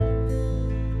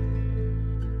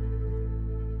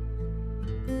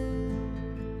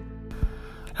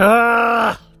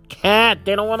Cat,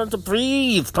 they don't want us to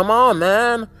breathe. Come on,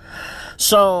 man.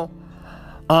 So,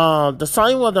 the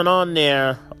sign wasn't on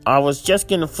there. I was just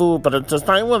getting food, but the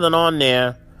sign wasn't on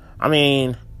there. I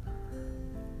mean,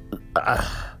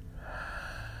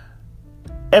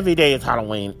 every day is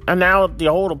Halloween. And now the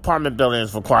whole apartment building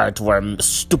is required to wear a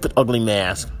stupid, ugly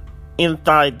mask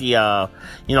inside the,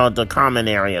 the common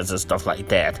areas and stuff like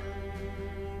that.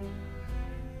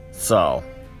 So,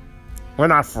 we're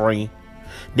not free.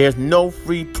 There's no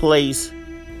free place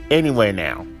anywhere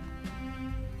now.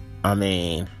 I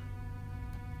mean,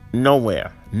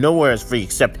 nowhere. Nowhere is free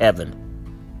except heaven.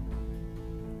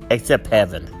 Except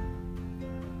heaven.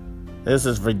 This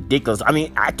is ridiculous. I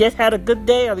mean, I just had a good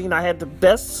day. I mean, I had the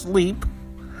best sleep.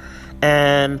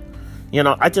 And,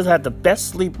 I just had the best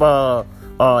sleep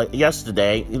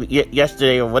yesterday.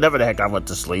 Yesterday or whatever the heck I went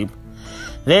to sleep.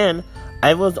 Then,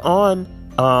 I was on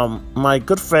my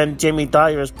good friend Jamie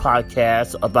Dyer's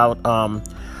podcast about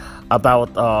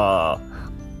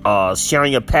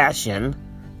sharing your passion.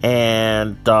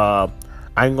 And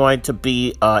I'm going to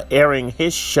be airing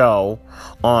his show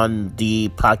on the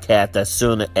podcast as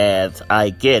soon as I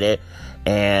get it,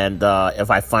 and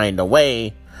if I find a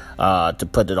way to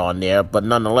put it on there. But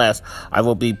nonetheless, I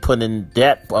will be putting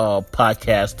that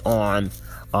podcast on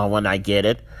when I get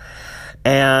it.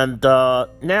 And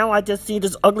now I just see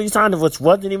this ugly sign of which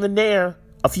wasn't even there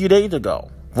a few days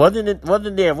ago. Wasn't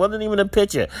there. Wasn't even a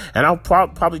picture. And I'll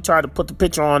probably try to put the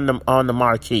picture on the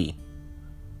marquee.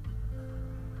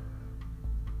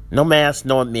 No mask,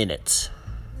 no minutes.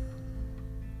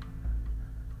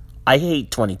 I hate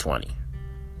 2020.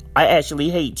 I actually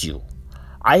hate you.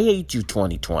 I hate you,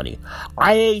 2020.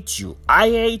 I hate you. I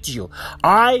hate you.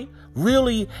 I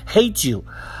really hate you.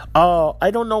 I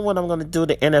don't know when I'm going to do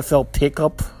the NFL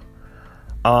pickup.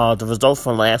 The results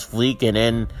from last week, and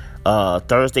then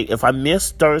Thursday. If I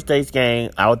miss Thursday's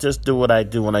game, I'll just do what I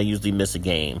do when I usually miss a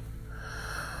game.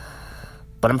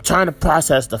 But I'm trying to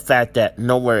process the fact that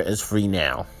nowhere is free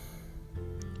now.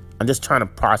 I'm just trying to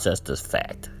process this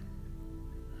fact.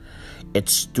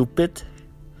 It's stupid.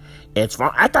 It's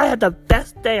wrong. I thought I had the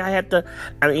best day. I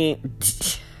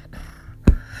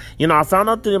found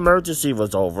out the emergency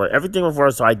was over. Everything was over,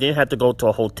 so I didn't have to go to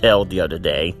a hotel the other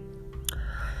day.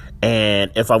 And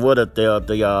if I would have,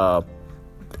 I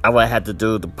would have had to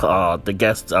do the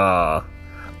guest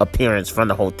appearance from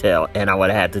the hotel, and I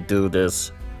would have had to do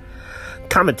this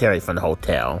commentary from the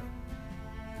hotel.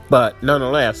 But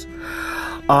nonetheless,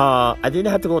 I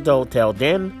didn't have to go to the hotel.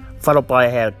 Then, followed by I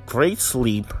had great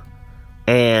sleep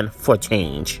and for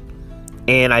change.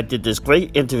 And I did this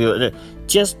great interview. And it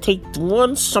just take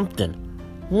one something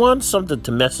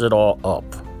to mess it all up.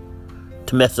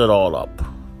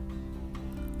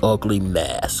 Ugly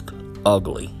mask.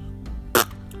 Ugly.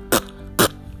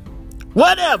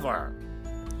 Whatever.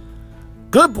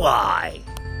 Goodbye.